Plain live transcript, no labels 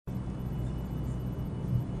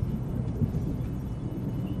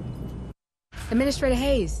Administrator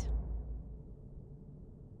Hayes.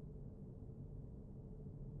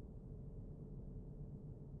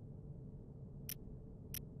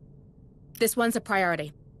 This one's a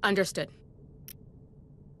priority. Understood.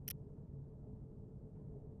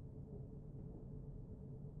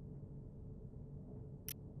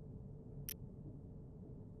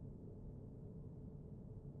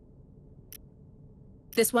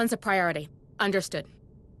 This one's a priority. Understood.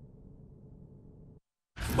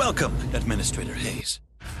 Welcome, Administrator Hayes.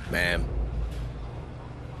 Ma'am.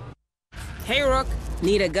 Hey, Rook.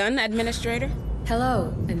 Need a gun, Administrator?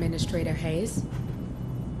 Hello, Administrator Hayes.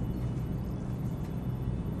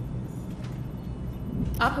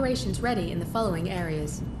 Operations ready in the following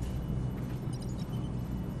areas.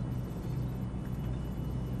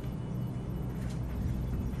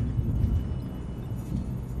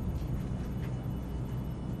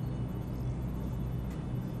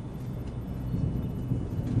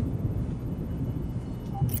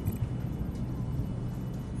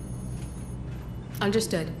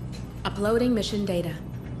 Understood. Uploading mission data.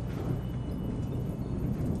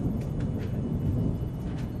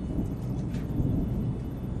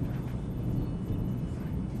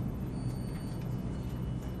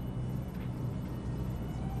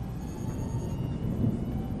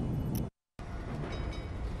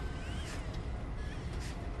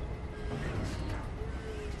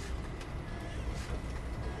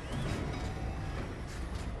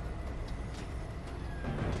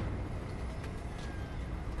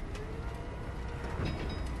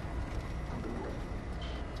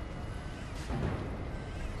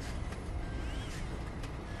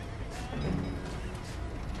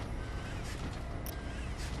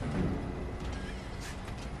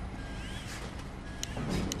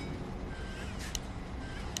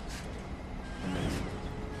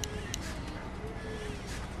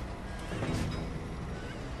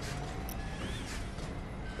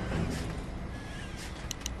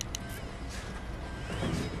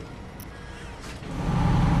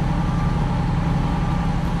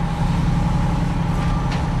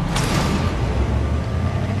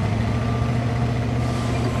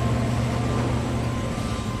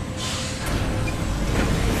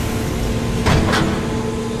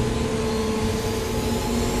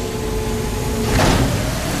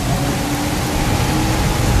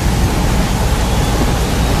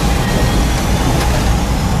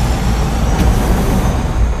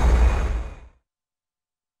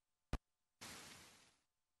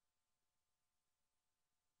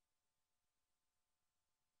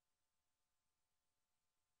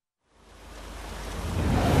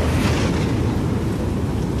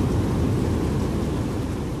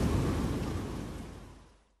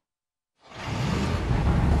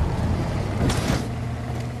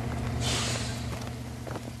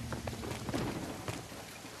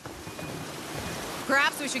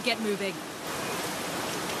 Perhaps we should get moving.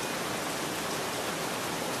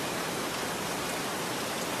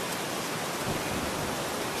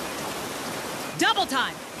 Double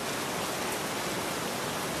time!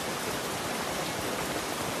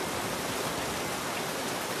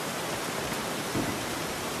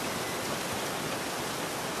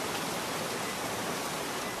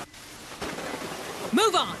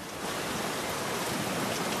 Move on!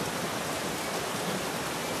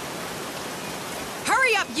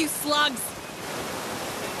 Hurry up, you slugs!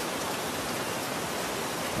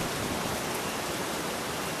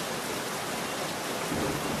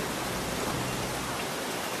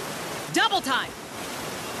 Double time!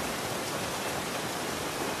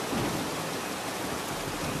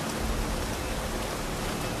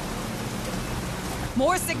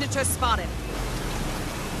 More signatures spotted.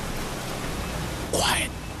 Quiet.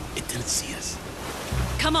 It didn't see us.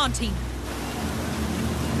 Come on, team.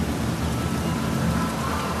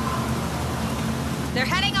 They're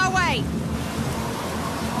heading our way!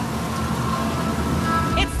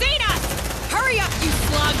 It's seen us! Hurry up, you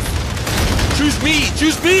slugs! Choose me!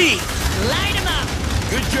 Choose me! Light 'em up!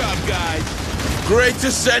 Good job, guys. Great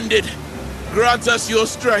Ascended. Grant us your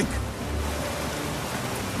strength.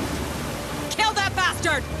 Kill that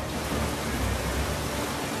bastard!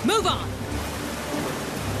 Move on!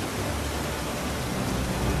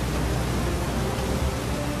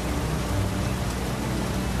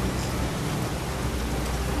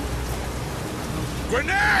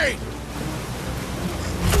 Grenade!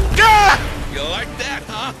 Gah! You like that,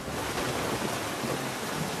 huh?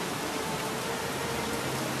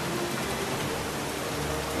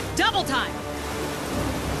 Double time!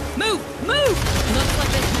 Move! Move! Looks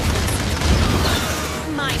like this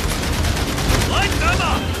is mine. Light them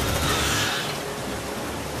up!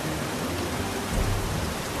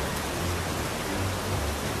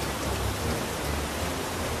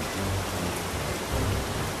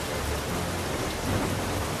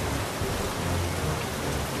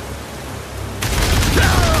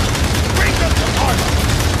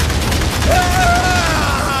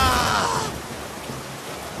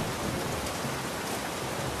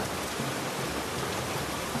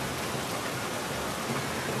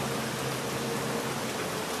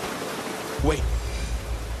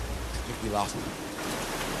 We lost him.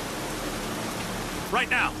 Right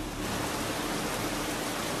now!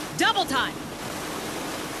 Double time!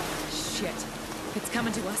 Shit. It's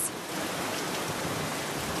coming to us.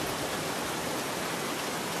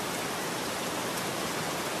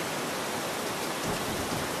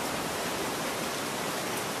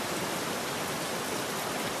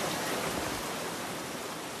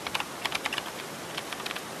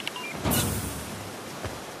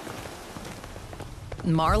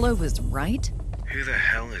 Marlowe was right? Who the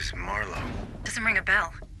hell is Marlowe? Doesn't ring a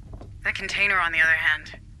bell. That container, on the other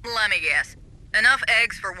hand. Let me guess. Enough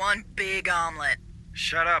eggs for one big omelet.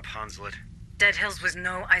 Shut up, Hunslet. Dead Hills was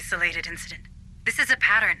no isolated incident. This is a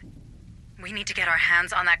pattern. We need to get our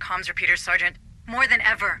hands on that comms repeater, Sergeant. More than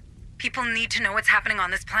ever. People need to know what's happening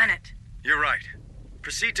on this planet. You're right.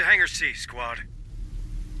 Proceed to Hangar C, squad.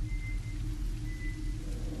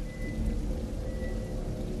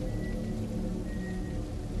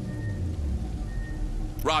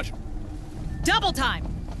 Roger. Double time!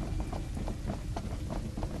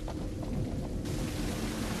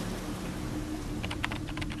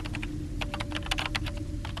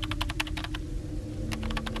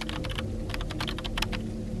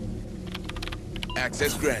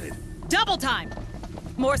 Access granted. Double time!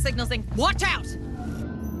 More signals in. Watch out!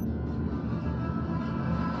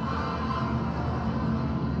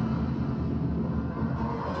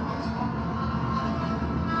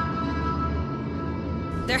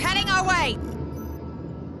 They're heading our way!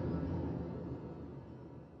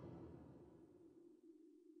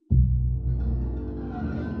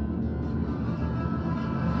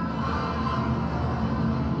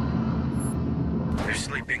 They're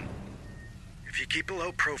sleeping. If you keep a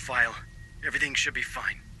low profile, everything should be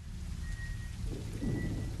fine.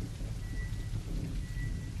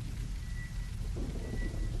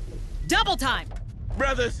 Double time!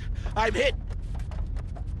 Brothers, I'm hit.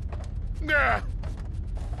 Nah.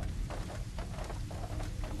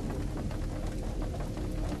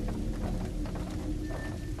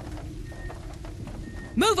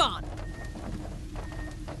 Move on!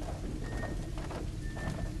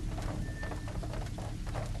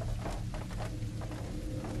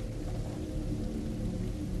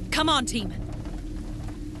 Come on, team.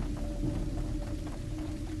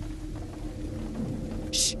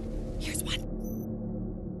 Shh! Here's one.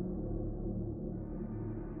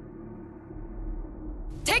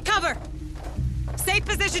 Take cover! Safe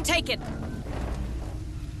position taken.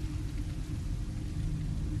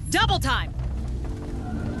 Double time!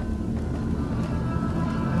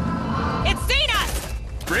 It's seen us!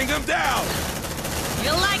 Bring him down!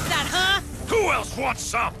 You like that, huh? Who else wants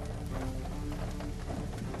some?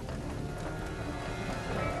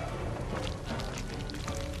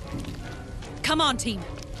 Come on, team.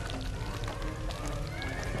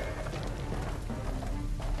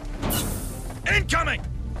 Incoming!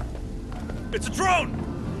 It's a drone!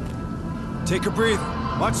 Take a breather.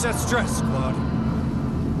 Watch that stress, squad.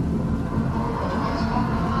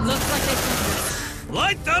 Looks like they sent us.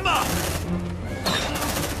 Light them up!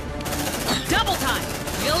 Double time!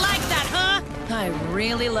 You like that, huh? I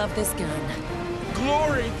really love this gun.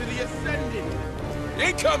 Glory to the Ascended!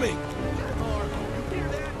 Incoming!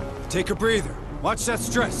 Take a breather. Watch that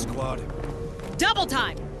stress, squad. Double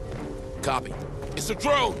time! Copy. It's a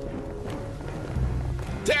drone!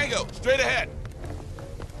 Tango, straight ahead!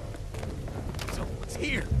 Someone's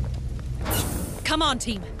here! Come on,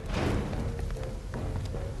 team.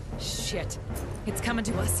 Shit. It's coming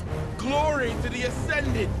to us. Glory to the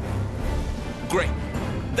Ascended! Great.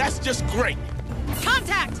 That's just great!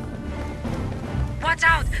 Contact! Watch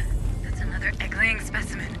out! That's another egg-laying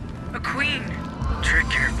specimen. A queen. Tread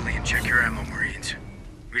carefully and check your ammo marines.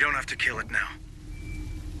 We don't have to kill it now.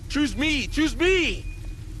 Choose me! Choose me!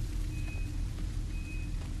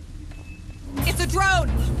 It's a drone!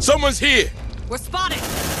 Someone's here! We're spotted!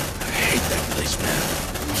 I hate that place,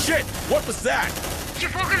 man. Shit! What was that?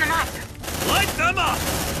 You've woken them up! Light them up!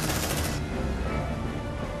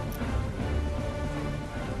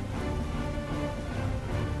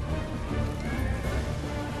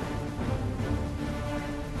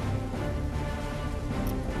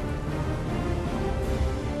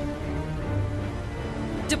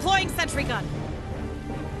 Deploying sentry gun.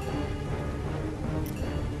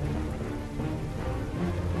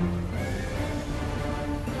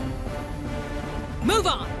 Move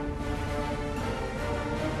on!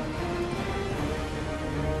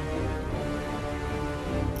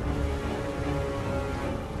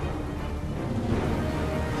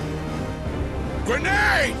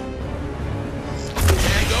 Grenade!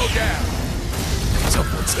 Tango down!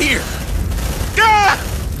 Someone's here! Ah!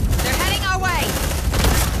 They're heading our way!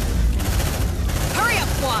 Hurry up,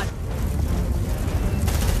 squad!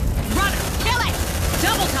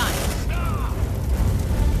 Double time!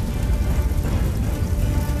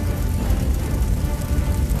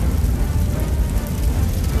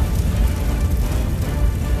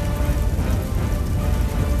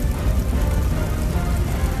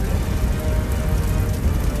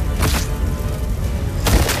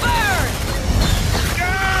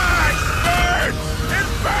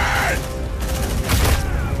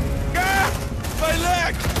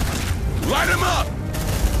 Light him up!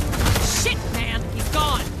 Shit, man! He's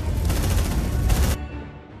gone!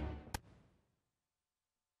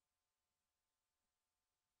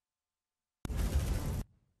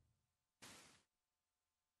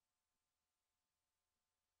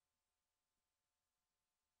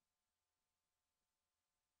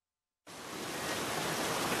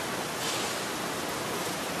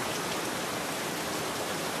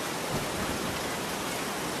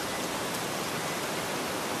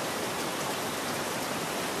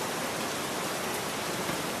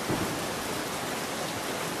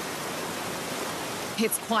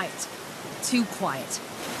 It's quiet. Too quiet.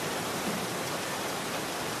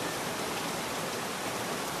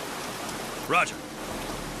 Roger.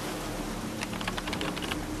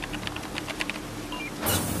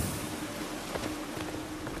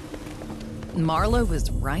 Marlowe was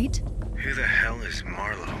right? Who the hell is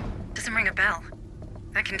Marlowe? Doesn't ring a bell.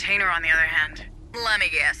 That container, on the other hand. Let me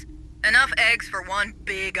guess. Enough eggs for one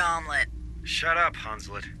big omelet. Shut up,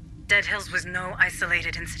 Hunslet. Dead Hills was no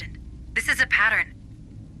isolated incident. This is a pattern.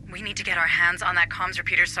 We need to get our hands on that comms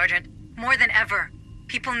repeater, Sergeant. More than ever.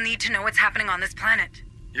 People need to know what's happening on this planet.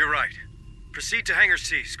 You're right. Proceed to Hangar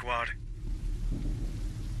C, squad.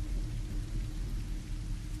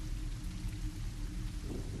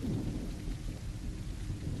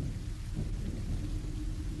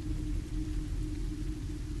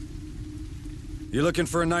 You looking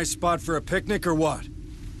for a nice spot for a picnic or what?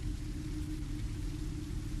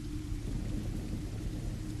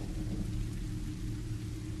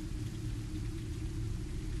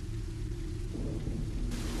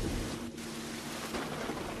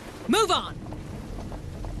 Move on!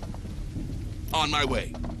 On my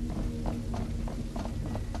way.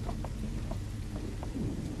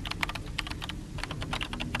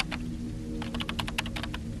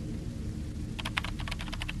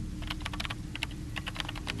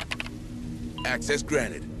 Access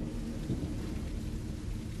granted.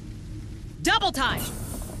 Double time!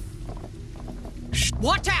 Shh,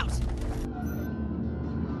 watch out!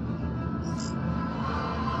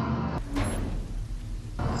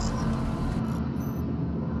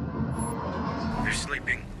 They're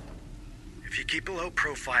sleeping. If you keep a low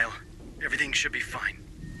profile, everything should be fine.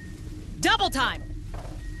 Double time!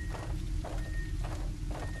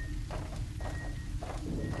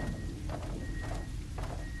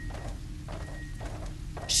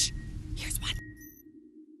 Shh! Here's one.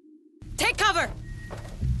 Take cover!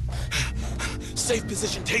 Safe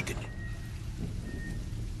position taken.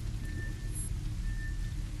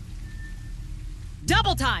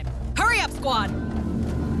 Double time! Hurry up, squad!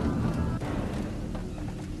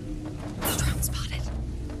 Drone spotted.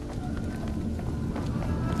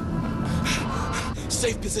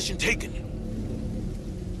 Safe position taken.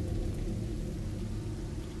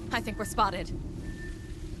 I think we're spotted.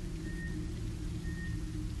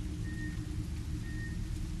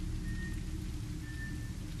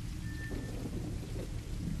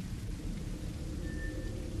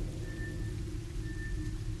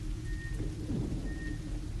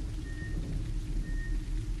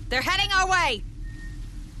 They're heading our way!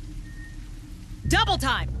 Double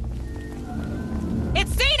time!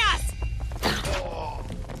 It's seen us!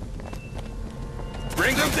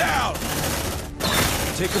 Bring them down!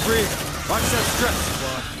 Take a breather. Watch that stretch,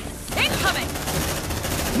 squad. Incoming!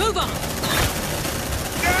 Move on!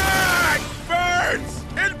 Ah! Burns!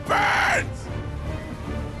 It burns!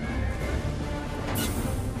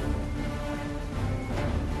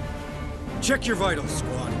 Check your vitals,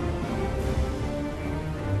 squad.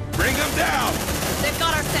 Bring them down! They've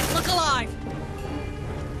got our set. Look alive!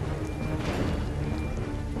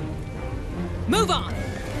 Move on!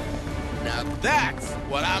 Now that's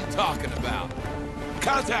what I'm talking about.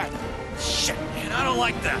 Contact! Shit, man, I don't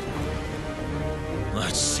like that.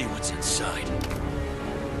 Let's see what's inside.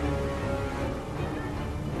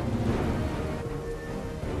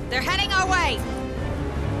 They're heading our way!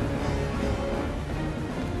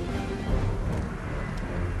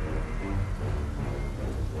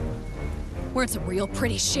 We're in some real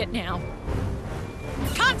pretty shit now.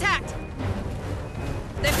 Contact!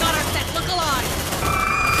 They've got our set. Look alive!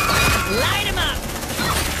 Light him up!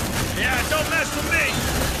 Yeah, don't mess with me!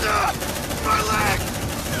 My leg!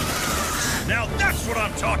 Now that's what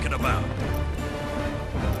I'm talking about!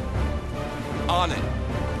 On it.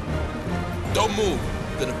 Don't move.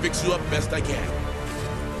 Gonna fix you up best I can.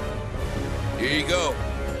 Here you go.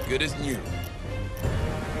 Good as new.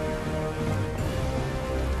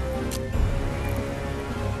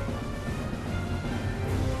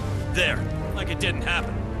 There, like it didn't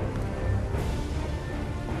happen.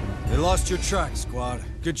 They lost your track, squad.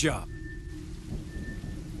 Good job.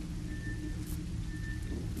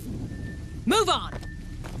 Move on!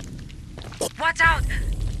 Watch out!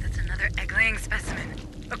 That's another egg-laying specimen.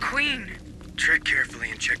 A queen. Tread carefully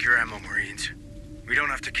and check your ammo, Marines. We don't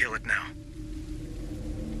have to kill it now.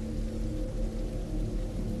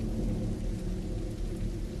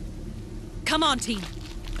 Come on, team.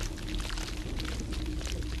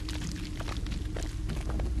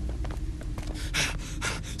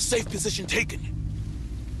 Safe position taken.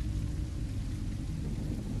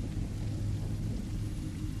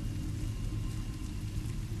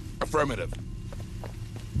 Affirmative.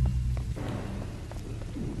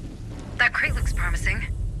 That crate looks promising.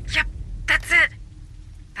 Yep, that's it!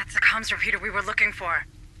 That's the comms repeater we were looking for.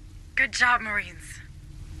 Good job, Marines.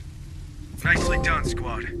 Nicely done,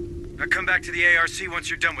 squad. Now come back to the ARC once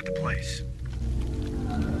you're done with the place.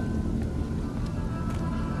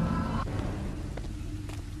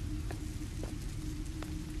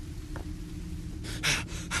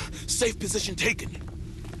 Safe position taken.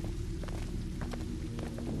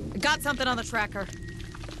 Got something on the tracker.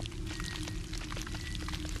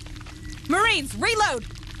 Marines, reload!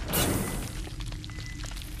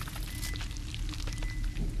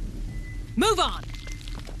 Move on!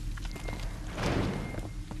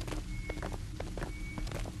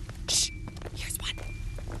 Shh! Here's one.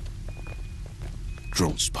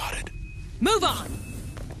 Drone spotted. Move on!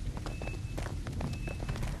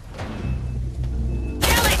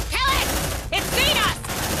 Kill it! Kill it! It's seen us!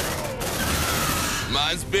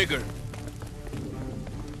 Mine's bigger.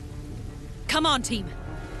 Come on, team.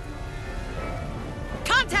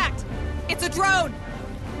 Contact! It's a drone!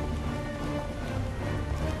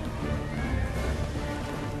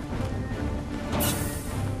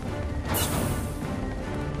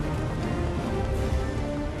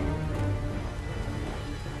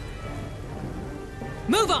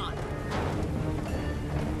 Move on!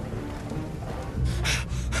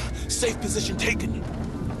 Safe position taken.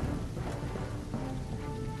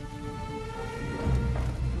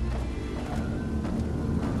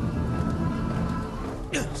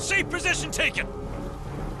 Safe position taken!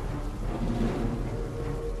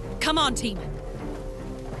 Come on, team.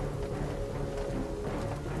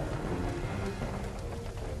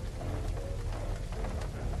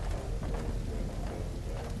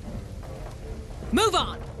 Move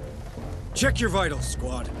on! Check your vitals,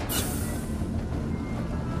 squad.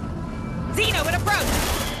 Zeno, in approach!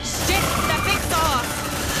 Shit, that thing's off!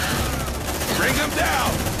 Bring him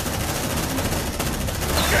down!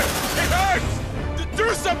 It hurts!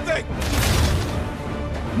 Do something!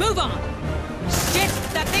 Move on! Shit,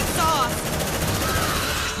 that thing's off!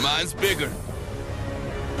 Mine's bigger.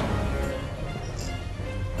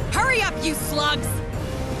 Hurry up, you slugs!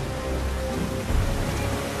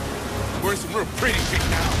 We're in some real pretty shit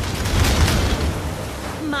now.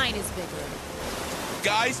 Mine is bigger.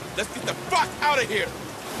 Guys, let's get the fuck out of here!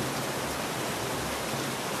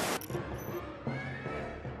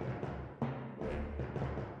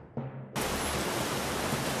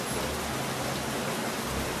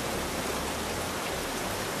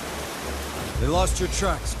 They lost your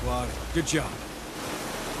track, squad. Good job.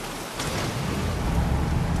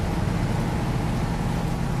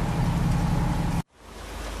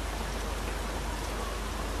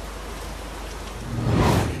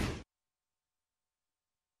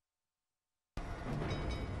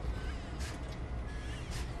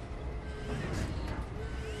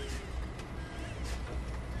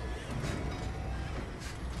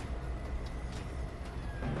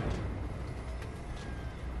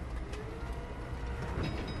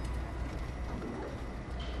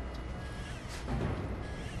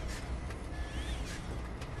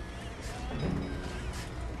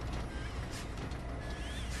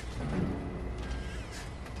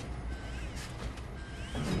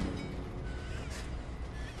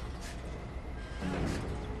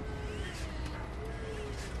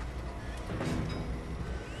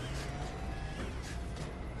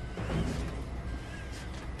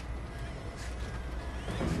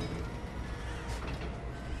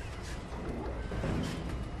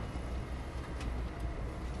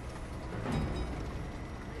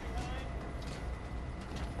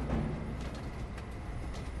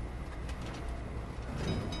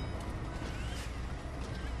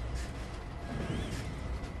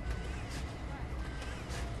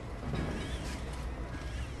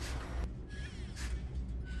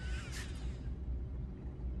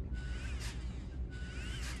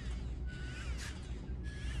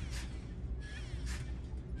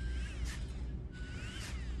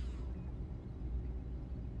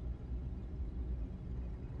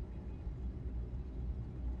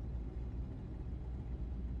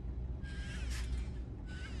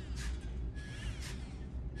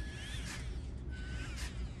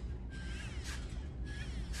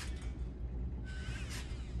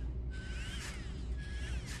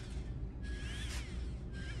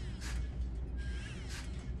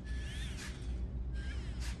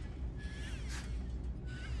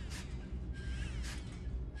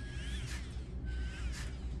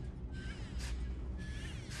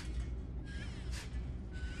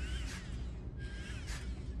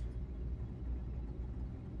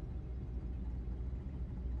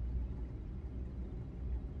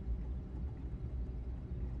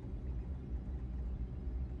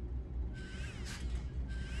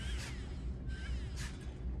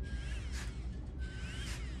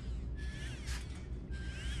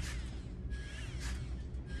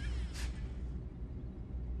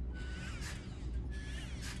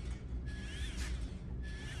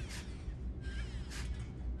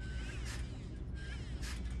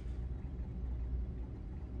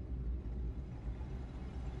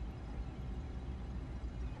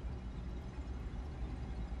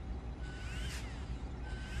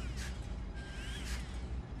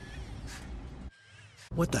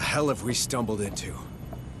 What the hell have we stumbled into?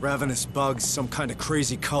 Ravenous bugs, some kind of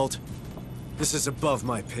crazy cult? This is above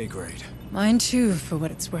my pay grade. Mine too, for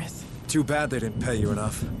what it's worth. Too bad they didn't pay you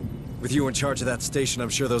enough. With you in charge of that station, I'm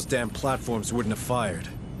sure those damn platforms wouldn't have fired.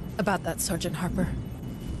 About that, Sergeant Harper.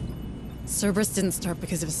 Cerberus didn't start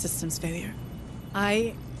because of a systems failure.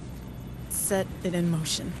 I set it in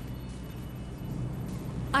motion.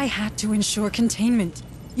 I had to ensure containment.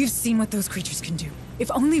 You've seen what those creatures can do. If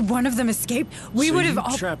only one of them escaped, we would have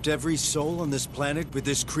all— trapped every soul on this planet with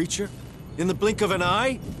this creature? In the blink of an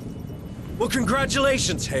eye? Well,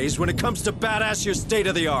 congratulations, Hayes. When it comes to badass, you're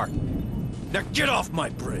state-of-the-art. Now get off my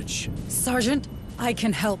bridge. Sergeant, I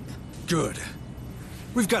can help. Good.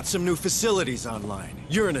 We've got some new facilities online.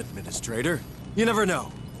 You're an administrator. You never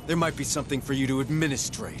know. There might be something for you to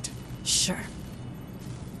administrate. Sure.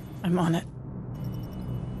 I'm on it.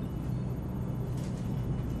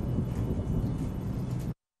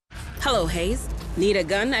 Hello, Hayes. Need a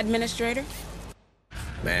gun, Administrator?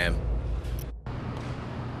 Ma'am.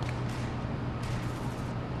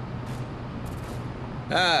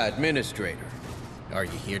 Ah, Administrator. Are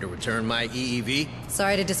you here to return my EEV?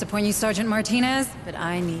 Sorry to disappoint you, Sergeant Martinez, but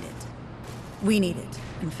I need it. We need it,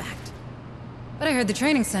 in fact. But I heard the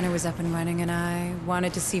training center was up and running, and I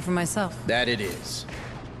wanted to see for myself. That it is.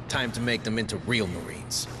 Time to make them into real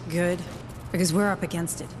Marines. Good, because we're up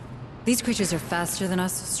against it. These creatures are faster than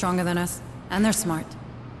us, stronger than us, and they're smart.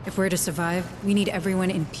 If we're to survive, we need everyone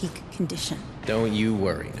in peak condition. Don't you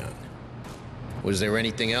worry none. Was there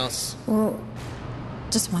anything else? Well,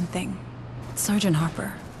 just one thing. Sergeant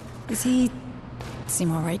Harper, does he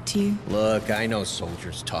seem all right to you? Look, I know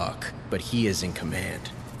soldiers talk, but he is in command.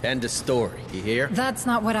 End of story, you hear? That's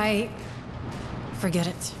not what I... Forget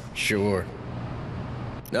it. Sure.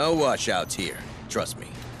 No washouts here, trust me.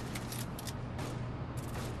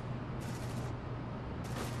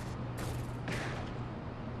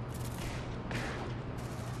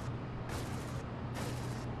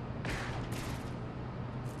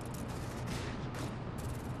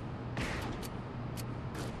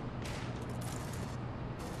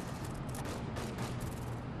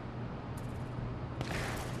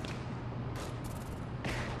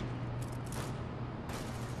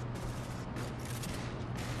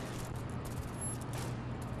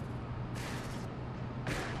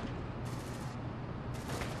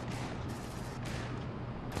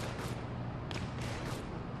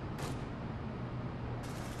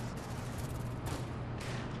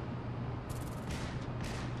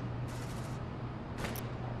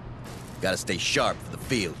 Gotta stay sharp for the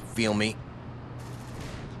field, feel me?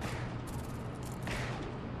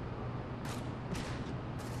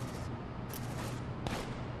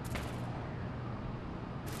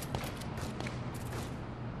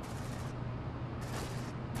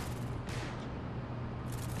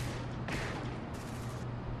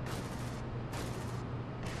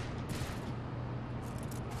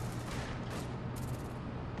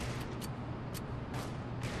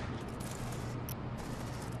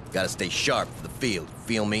 Gotta stay sharp for the field,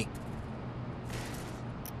 feel me?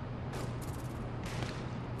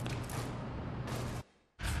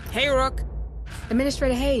 Hey, Rook.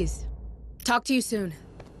 Administrator Hayes. Talk to you soon.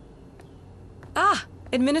 Ah,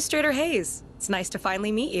 Administrator Hayes. It's nice to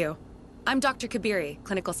finally meet you. I'm Dr. Kabiri,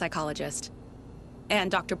 clinical psychologist.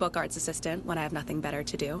 And Dr. Bookard's assistant when I have nothing better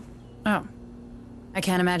to do. Oh. I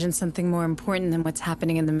can't imagine something more important than what's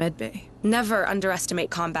happening in the medbay. Never underestimate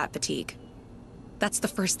combat fatigue. That's the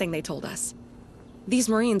first thing they told us. These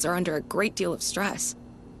Marines are under a great deal of stress.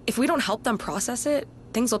 If we don't help them process it,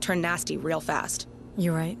 things will turn nasty real fast.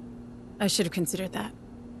 You're right. I should have considered that.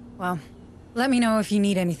 Well, let me know if you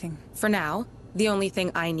need anything. For now, the only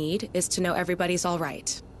thing I need is to know everybody's all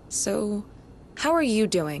right. So, how are you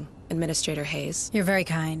doing, Administrator Hayes? You're very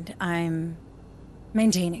kind. I'm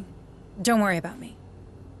maintaining. Don't worry about me.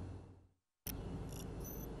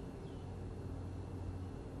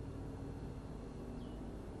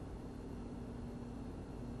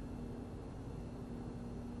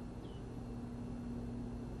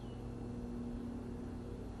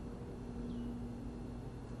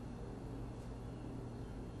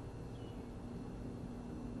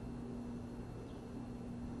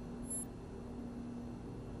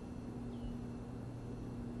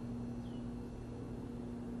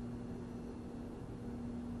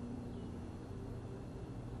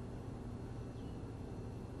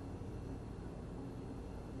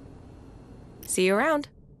 See you around.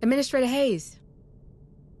 Administrator Hayes.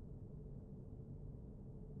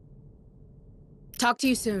 Talk to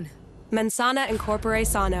you soon. Mensana incorpore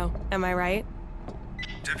sano, am I right?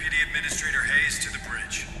 Deputy Administrator Hayes to the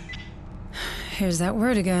bridge. Here's that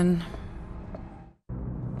word again.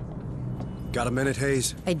 Got a minute,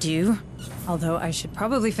 Hayes? I do. Although I should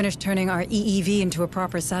probably finish turning our EEV into a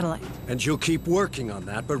proper satellite. And you'll keep working on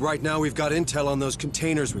that, but right now we've got intel on those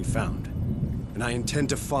containers we found. And I intend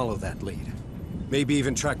to follow that lead. Maybe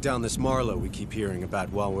even track down this Marlowe we keep hearing about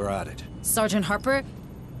while we're at it. Sergeant Harper,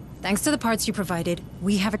 thanks to the parts you provided,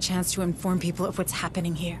 we have a chance to inform people of what's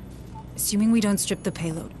happening here. Assuming we don't strip the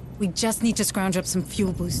payload, we just need to scrounge up some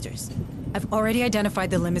fuel boosters. I've already identified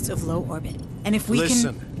the limits of low orbit, and if we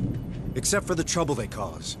Listen, except for the trouble they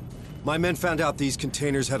cause, my men found out these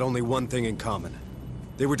containers had only one thing in common.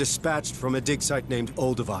 They were dispatched from a dig site named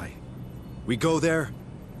Olduvai. We go there,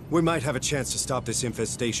 we might have a chance to stop this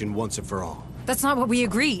infestation once and for all. That's not what we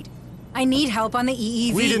agreed. I need help on the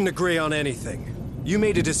EEV. We didn't agree on anything. You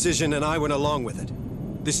made a decision and I went along with it.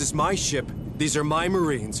 This is my ship, these are my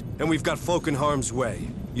Marines, and we've got folk in harm's way.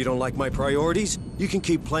 You don't like my priorities? You can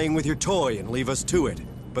keep playing with your toy and leave us to it.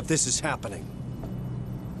 But this is happening.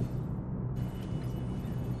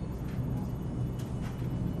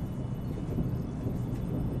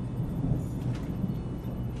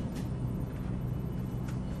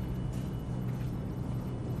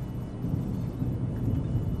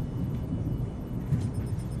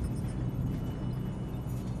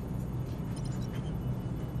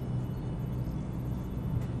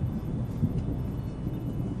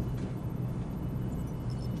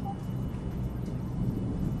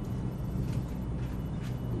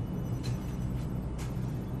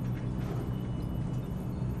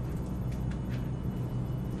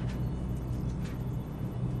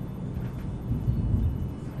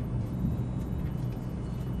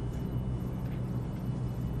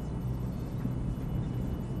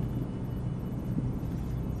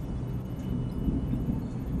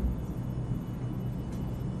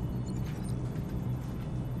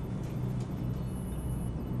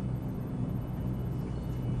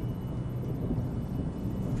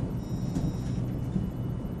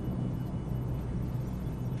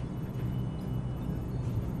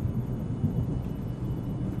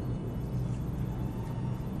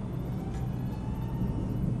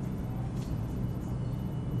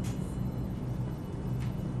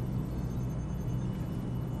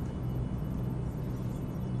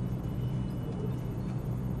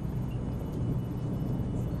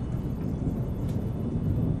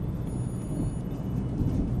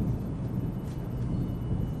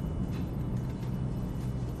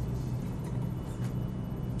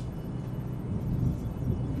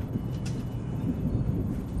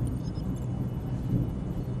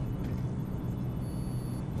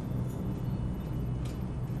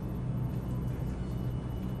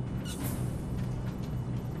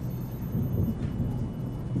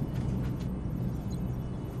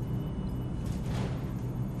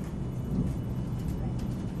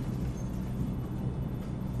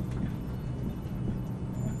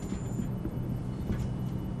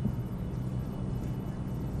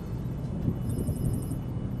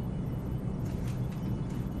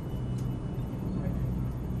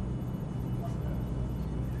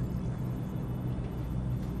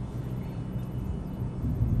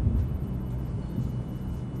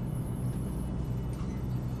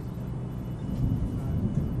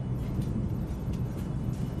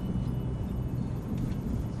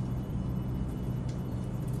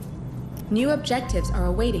 New objectives are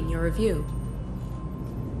awaiting your review.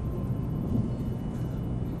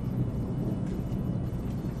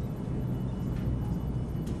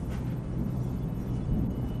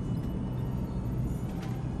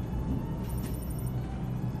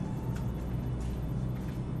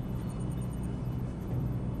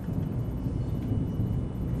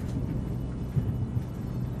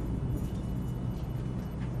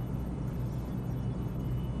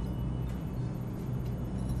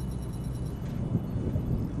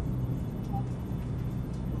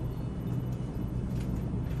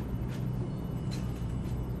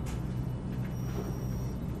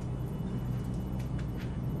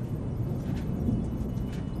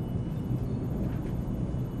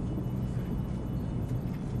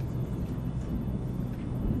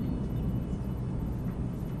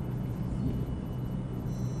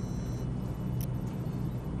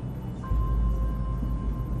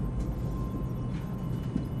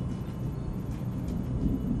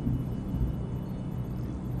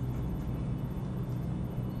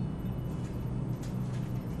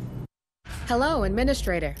 Hello,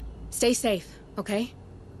 Administrator. Stay safe, okay?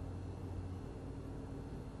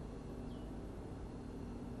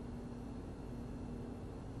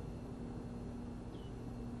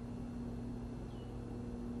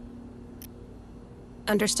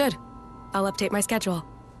 Understood. I'll update my schedule.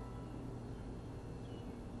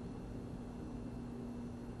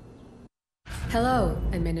 Hello,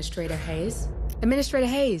 Administrator Hayes. Administrator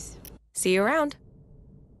Hayes. See you around.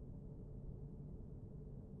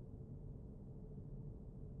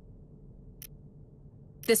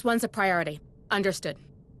 This one's a priority. Understood.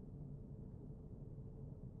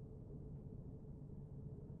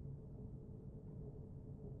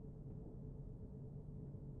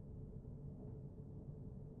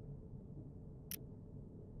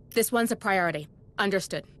 This one's a priority.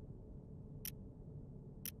 Understood.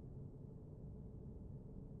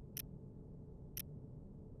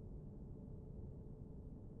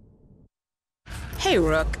 Hey,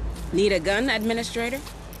 Rook. Need a gun, Administrator?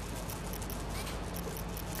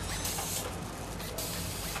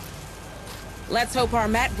 Let's hope our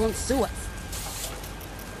Matt won't sue us.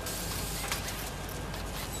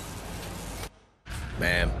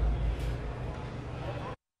 Ma'am.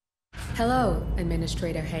 Hello,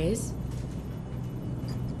 Administrator Hayes.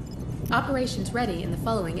 Operations ready in the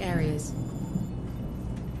following areas.